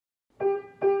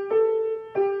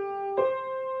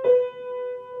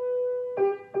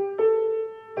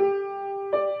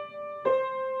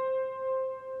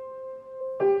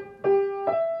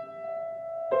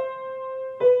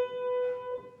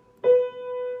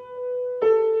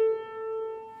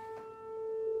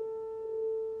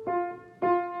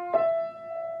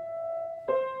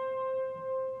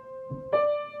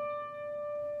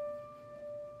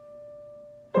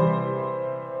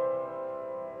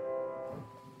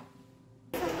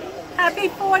Happy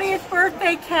 40th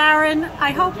birthday, Karen.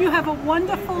 I hope you have a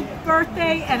wonderful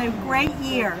birthday and a great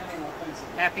year.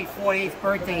 Happy 40th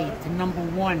birthday to number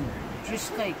one.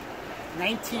 Just like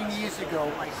 19 years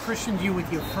ago, I christened you with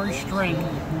your first drink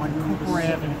on Cooper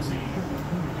Avenue.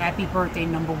 Happy birthday,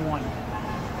 number one.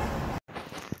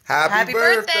 Happy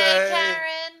birthday, Karen.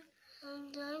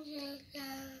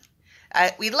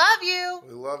 We love you.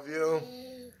 We love you.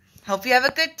 Hope you have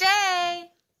a good day.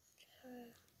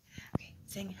 Okay,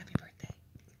 sing happy birthday.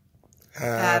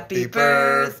 Happy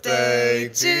birthday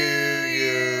to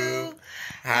you.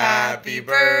 Happy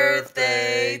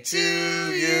birthday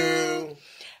to you.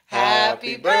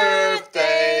 Happy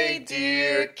birthday,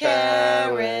 dear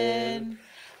Karen.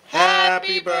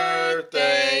 Happy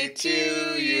birthday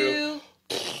to you.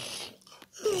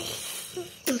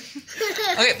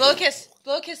 Okay, blow a kiss.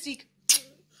 Blow a kiss, Zeke.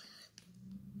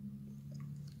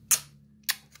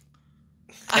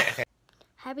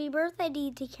 Happy birthday,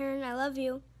 D.T. Karen. I love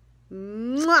you.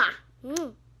 Mwah.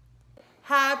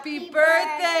 Happy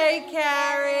birthday,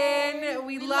 Karen.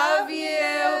 We love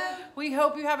you. We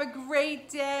hope you have a great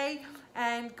day.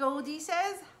 And Goldie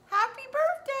says, happy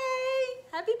birthday.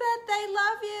 Happy birthday.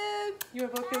 Love you. You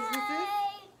have both kisses?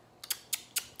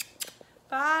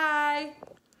 Bye.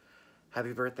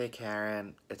 Happy birthday,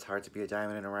 Karen. It's hard to be a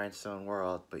diamond in a rhinestone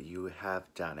world, but you have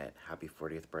done it. Happy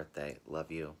 40th birthday. Love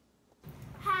you.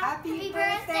 Happy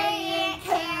birthday,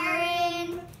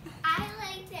 Karen. I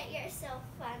like that you're so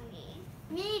funny.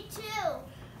 Me too.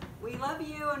 We love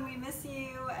you and we miss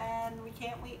you and we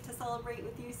can't wait to celebrate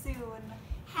with you soon.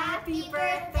 Happy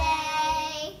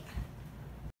birthday.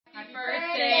 Happy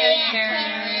birthday,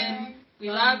 Karen.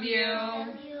 We love you.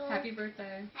 Happy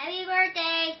birthday. Happy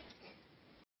birthday.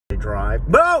 Drive.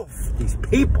 Move! These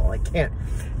people, I can't.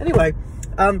 Anyway,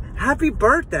 happy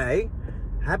birthday.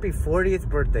 Happy 40th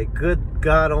birthday. Good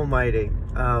God Almighty.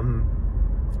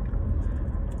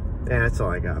 Yeah, that's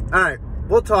all I got. All right,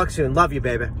 we'll talk soon. Love you,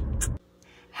 baby.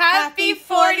 Happy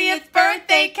 40th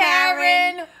birthday,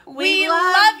 Karen. We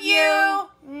love you.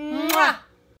 Mwah.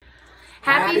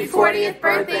 Happy 40th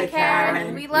birthday,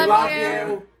 Karen. We love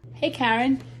you. Hey,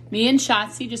 Karen. Me and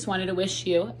Shotzi just wanted to wish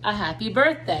you a happy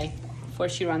birthday before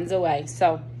she runs away.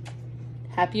 So,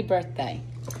 happy birthday.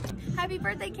 Happy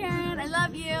birthday, Karen. I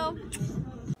love you.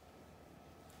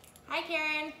 Hi,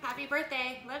 Karen. Happy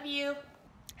birthday. Love you.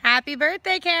 Happy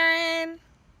birthday, Karen.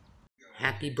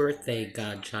 Happy birthday,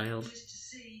 godchild.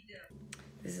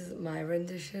 This is my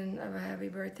rendition of a happy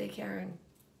birthday, Karen.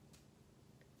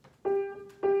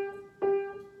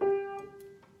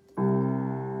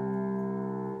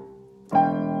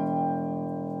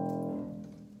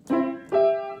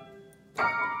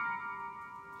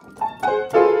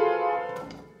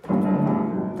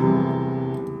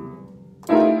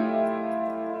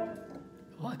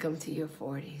 Welcome to your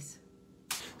 40s.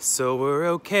 So we're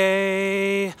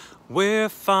okay, we're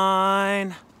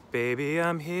fine. Baby,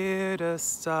 I'm here to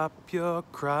stop your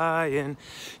crying.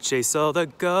 Chase all the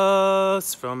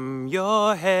ghosts from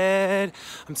your head.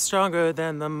 I'm stronger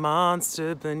than the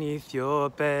monster beneath your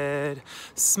bed.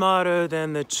 Smarter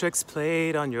than the tricks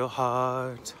played on your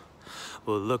heart.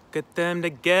 We'll look at them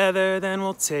together, then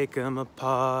we'll take them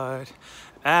apart.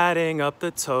 Adding up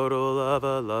the total of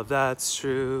a love that's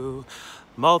true.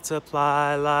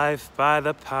 Multiply life by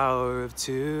the power of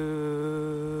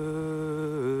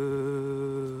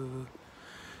 2.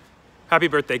 Happy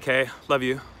birthday, Kay. Love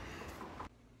you.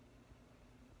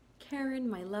 Karen,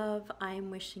 my love, I am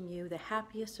wishing you the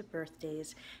happiest of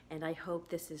birthdays and I hope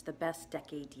this is the best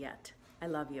decade yet. I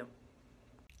love you.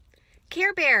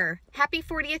 Care Bear, happy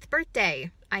 40th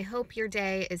birthday. I hope your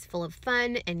day is full of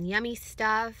fun and yummy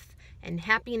stuff and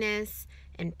happiness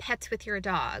and pets with your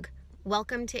dog.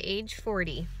 Welcome to age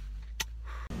 40.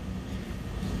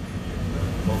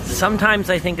 Sometimes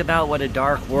I think about what a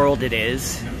dark world it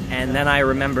is, and then I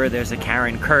remember there's a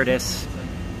Karen Curtis,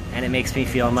 and it makes me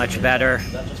feel much better.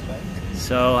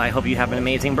 So I hope you have an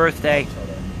amazing birthday.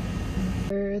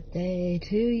 Birthday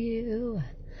to you.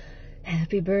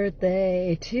 Happy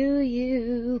birthday to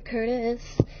you,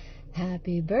 Curtis.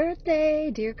 Happy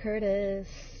birthday, dear Curtis.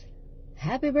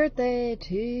 Happy birthday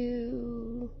to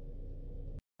you.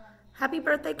 Happy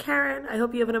birthday, Karen. I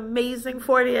hope you have an amazing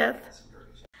 40th.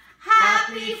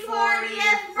 Happy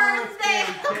 40th birthday,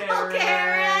 Uncle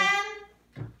Karen.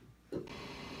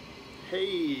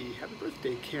 Hey, happy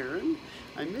birthday, Karen.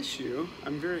 I miss you.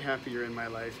 I'm very happy you're in my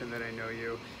life and that I know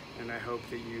you. And I hope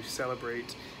that you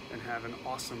celebrate and have an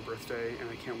awesome birthday. And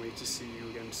I can't wait to see you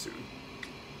again soon.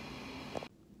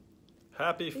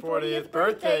 Happy 40th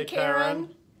birthday,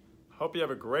 Karen. Hope you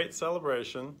have a great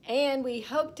celebration. And we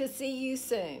hope to see you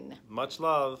soon. Much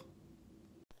love.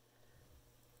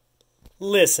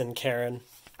 Listen, Karen,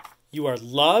 you are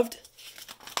loved,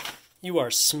 you are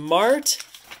smart,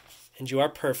 and you are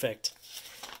perfect.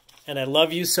 And I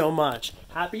love you so much.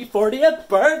 Happy 40th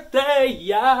birthday,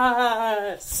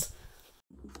 yes!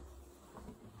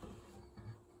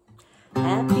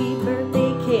 Happy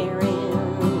birthday,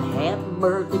 Karen. Happy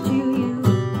birthday to you.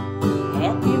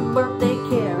 Happy birthday,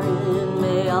 Karen.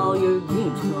 May all your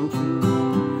dreams come true.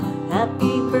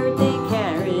 Happy birthday,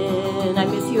 Karen. I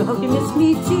miss you. Hope you miss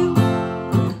me too.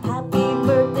 Happy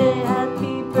birthday,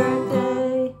 happy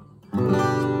birthday.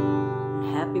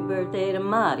 Happy birthday to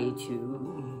Marty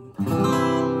too.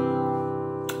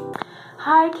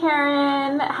 Hi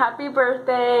Karen, happy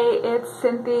birthday. It's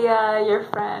Cynthia, your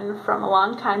friend from a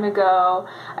long time ago.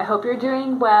 I hope you're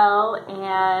doing well,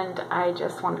 and I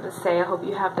just wanted to say I hope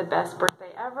you have the best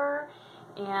birthday ever,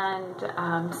 and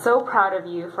I'm so proud of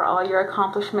you for all your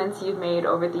accomplishments you've made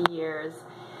over the years.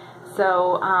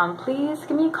 So please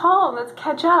give me a call and let's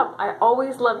catch up. I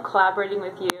always love collaborating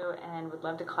with you and would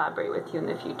love to collaborate with you in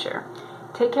the future.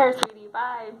 Take care, sweetie.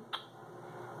 Bye.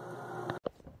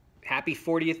 Happy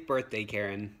 40th birthday,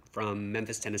 Karen, from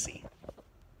Memphis, Tennessee.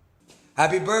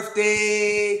 Happy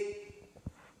birthday!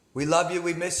 We love you,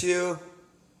 we miss you.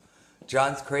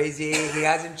 John's crazy, he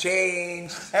hasn't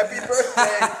changed. Happy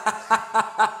birthday!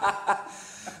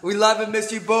 We love and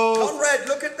miss you both. Conrad,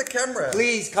 look at the camera.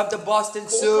 Please come to Boston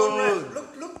soon.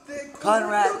 Conrad. Look there.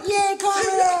 Conrad. Yay,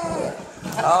 Conrad!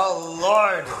 Oh,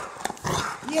 Lord.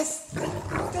 Yes,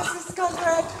 this is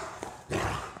Conrad.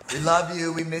 We love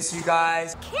you, we miss you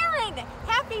guys. Karen,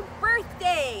 happy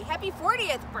birthday! Happy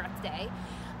 40th birthday.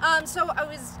 So I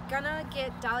was gonna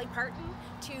get Dolly Parton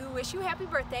to wish you happy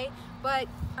birthday, but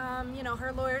you know,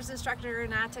 her lawyers instructed her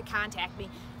not to contact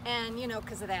me, and you know,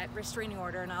 because of that restraining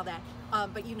order and all that.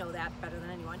 But you know that better than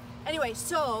anyone. Anyway,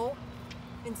 so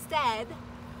instead,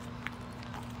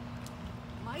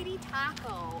 Mighty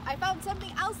Taco. I found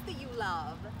something else that you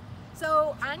love.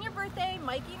 So on your birthday,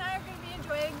 Mikey and I are going to be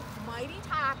enjoying Mighty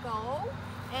Taco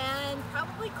and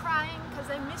probably crying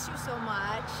because I miss you so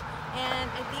much.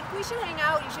 And I think we should hang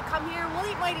out. You should come here and we'll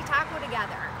eat Mighty Taco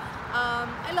together.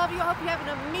 I love you. I hope you have an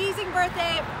amazing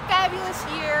birthday, fabulous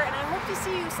year, and I hope to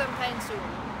see you sometime soon.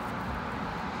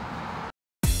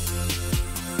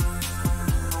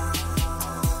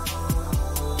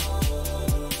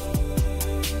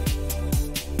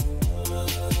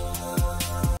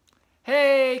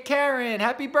 Hey Karen,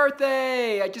 happy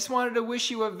birthday! I just wanted to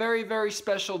wish you a very, very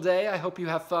special day. I hope you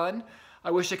have fun.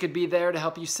 I wish I could be there to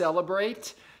help you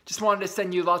celebrate. Just wanted to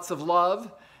send you lots of love.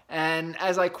 And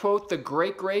as I quote the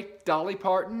great, great Dolly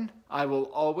Parton, I will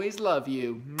always love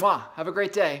you. Mwah! Have a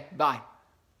great day. Bye.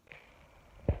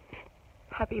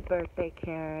 Happy birthday,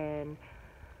 Karen.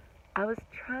 I was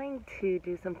trying to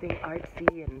do something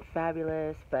artsy and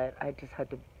fabulous, but I just had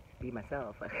to be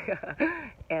myself.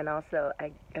 And also,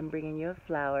 I am bringing you a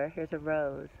flower. Here's a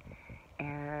rose.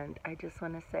 And I just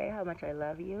want to say how much I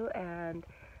love you, and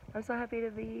I'm so happy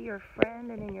to be your friend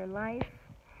and in your life.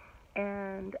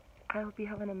 And I hope you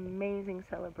have an amazing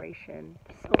celebration.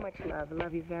 So much love. I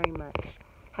love you very much.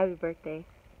 Happy birthday.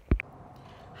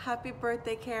 Happy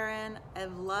birthday, Karen. I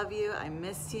love you. I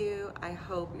miss you. I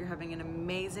hope you're having an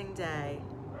amazing day.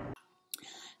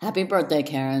 Happy birthday,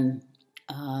 Karen.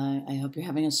 I hope you're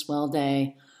having a swell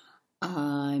day.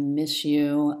 I miss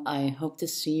you. I hope to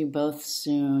see you both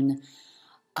soon.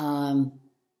 Can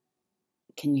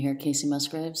you hear Casey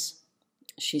Musgraves?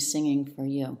 She's singing for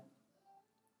you.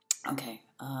 Okay,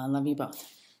 love you both.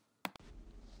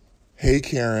 Hey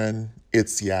Karen,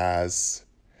 it's Yaz.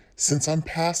 Since I'm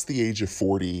past the age of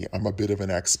 40, I'm a bit of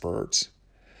an expert.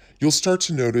 You'll start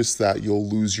to notice that you'll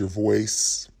lose your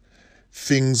voice,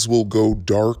 things will go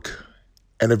dark,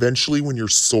 and eventually when your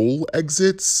soul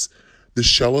exits, the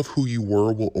shell of who you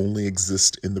were will only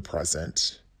exist in the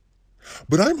present.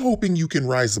 But I'm hoping you can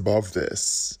rise above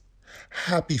this.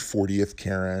 Happy 40th,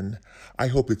 Karen. I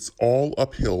hope it's all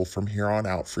uphill from here on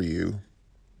out for you.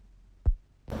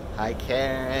 Hi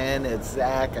Karen, it's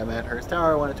Zach. I'm at Hearst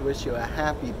Tower. I wanted to wish you a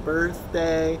happy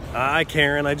birthday. Hi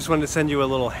Karen, I just wanted to send you a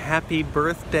little happy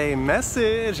birthday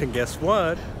message, and guess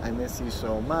what? I miss you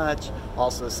so much.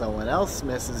 Also, someone else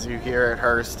misses you here at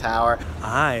Hearst Tower.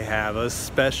 I have a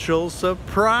special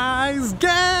surprise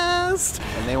guest!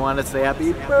 And they want to say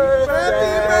happy birthday!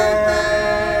 Happy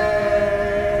birthday!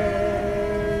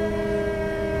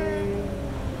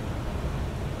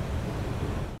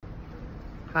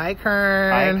 Hi,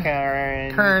 Kern. Hi,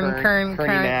 Karen. Karen,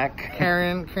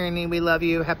 Kearney, we love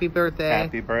you. Happy birthday.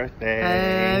 Happy birthday.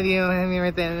 Happy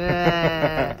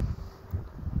birthday.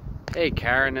 Hey,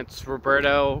 Karen, it's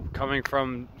Roberto coming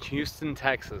from Houston,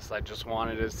 Texas. I just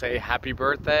wanted to say happy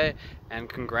birthday and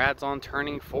congrats on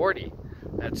turning 40.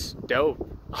 That's dope.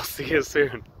 I'll see you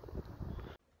soon.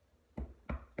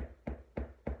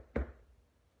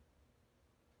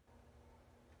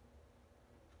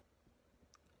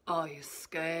 Are you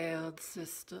scared,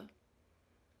 sister?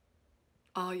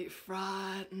 Are you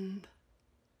frightened?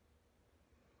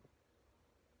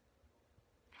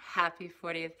 Happy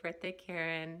 40th birthday,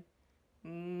 Karen.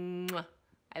 Mwah.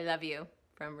 I love you.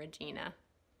 From Regina.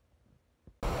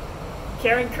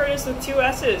 Karen Curtis with 2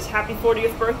 S's. Happy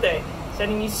 40th birthday.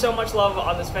 Sending you so much love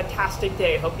on this fantastic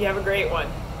day. Hope you have a great one.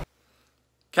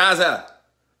 Kaza,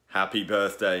 happy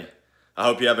birthday. I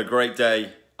hope you have a great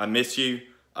day. I miss you,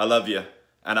 I love you,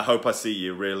 and I hope I see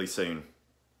you really soon.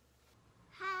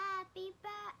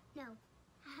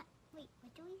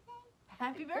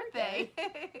 Happy birthday.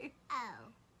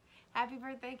 Oh. Happy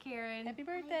birthday, Karen. Happy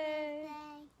birthday.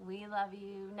 We love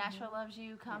you. Nashville loves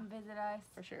you. Come visit us.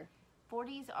 For sure.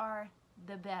 40s are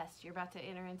the best. You're about to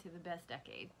enter into the best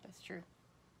decade. That's true.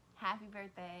 Happy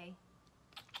birthday.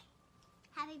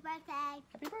 Happy birthday.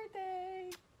 Happy birthday.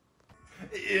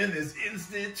 In this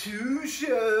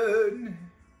institution,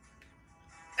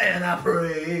 and I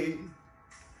pray.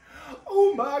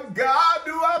 Oh my God,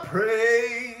 do I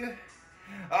pray.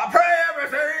 I pray every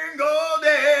single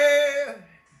day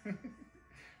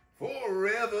for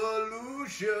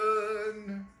revolution.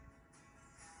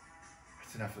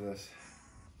 That's enough of this.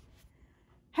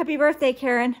 Happy birthday,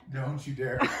 Karen. Don't you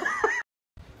dare.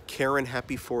 Karen,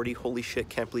 happy 40. Holy shit,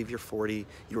 can't believe you're 40.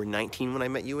 You were 19 when I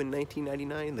met you in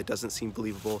 1999. That doesn't seem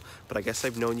believable, but I guess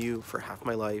I've known you for half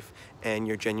my life, and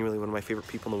you're genuinely one of my favorite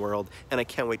people in the world, and I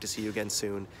can't wait to see you again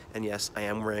soon. And yes, I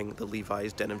am wearing the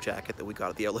Levi's denim jacket that we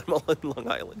got at the Outlet Mall in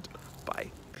Long Island.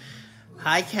 Bye.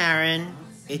 Hi, Karen.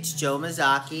 It's Joe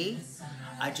Mazzocchi.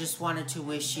 I just wanted to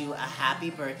wish you a happy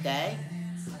birthday.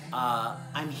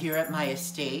 I'm here at my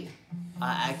estate.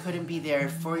 I couldn't be there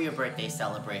for your birthday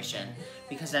celebration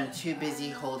because I'm too busy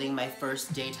holding my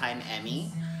first daytime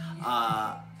Emmy.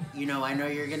 You know, I know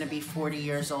you're gonna be 40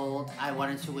 years old. I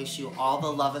wanted to wish you all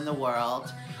the love in the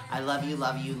world. I love you,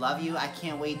 love you, love you. I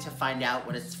can't wait to find out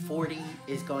what it's 40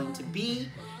 is going to be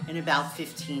in about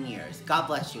 15 years. God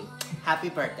bless you. Happy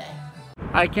birthday.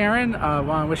 Hi, Karen. I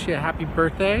want to wish you a happy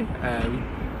birthday.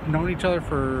 We've known each other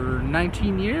for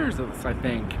 19 years, I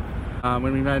think.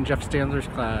 When we met in Jeff Stanler's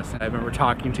class, I remember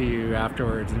talking to you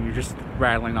afterwards, and you're just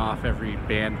rattling off every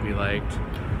band we liked.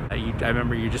 I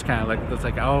remember you just kind of was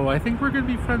like, oh, I think we're gonna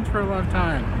be friends for a long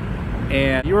time,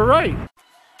 and you were right.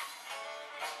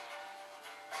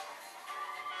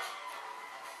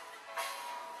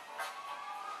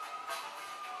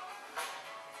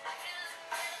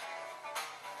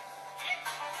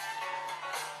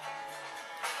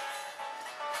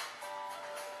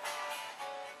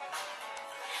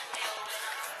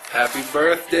 Happy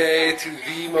birthday to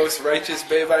the most righteous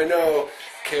babe I know.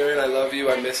 Karen, I love you.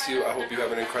 I miss you. I hope you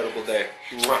have an incredible day.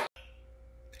 Mwah.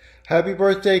 Happy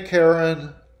birthday,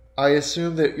 Karen. I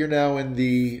assume that you're now in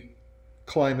the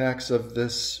climax of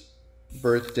this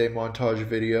birthday montage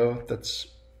video. That's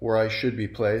where I should be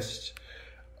placed.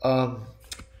 I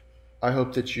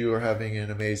hope that you are having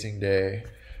an amazing day.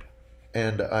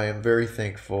 And I am very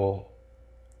thankful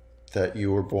that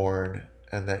you were born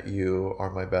and that you are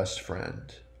my best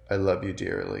friend. I love you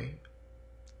dearly.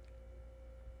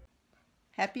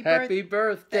 Happy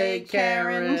birthday,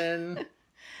 Karen.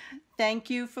 Thank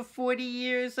you for 40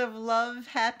 years of love,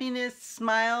 happiness,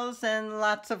 smiles, and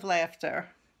lots of laughter.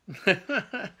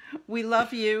 We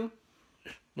love you.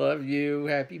 Love you.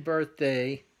 Happy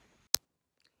birthday.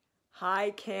 Hi,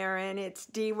 Karen. It's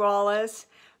Dee Wallace.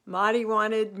 Monty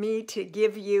wanted me to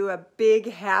give you a big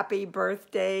happy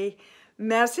birthday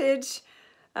message.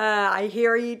 I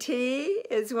hear E.T.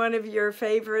 is one of your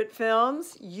favorite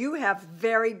films. You have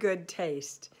very good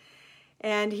taste.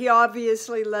 And he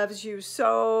obviously loves you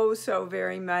so, so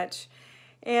very much.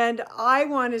 And I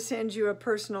want to send you a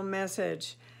personal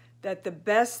message that the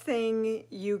best thing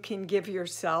you can give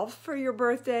yourself for your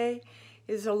birthday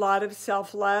is a lot of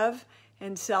self-love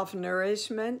and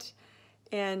self-nourishment.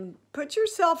 And put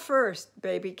yourself first,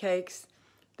 baby cakes.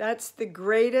 That's the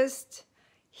greatest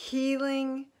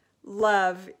healing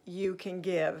love you can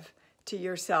give to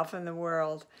yourself and the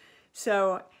world.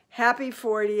 So happy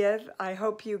 40th. I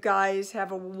hope you guys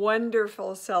have a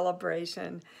wonderful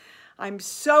celebration. I'm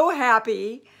so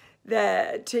happy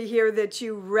to hear that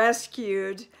you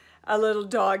rescued a little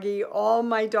doggie. All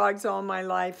my dogs all my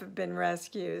life have been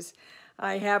rescues.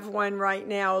 I have one right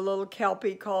now, a little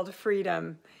Kelpie called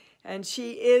Freedom, and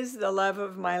she is the love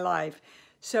of my life.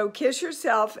 So kiss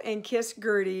yourself and kiss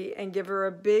Gertie and give her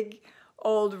a big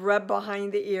old rub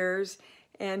behind the ears,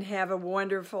 and have a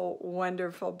wonderful,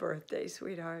 wonderful birthday,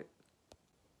 sweetheart.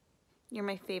 You're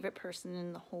my favorite person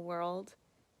in the whole world,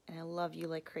 and I love you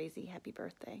like crazy. Happy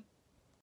birthday.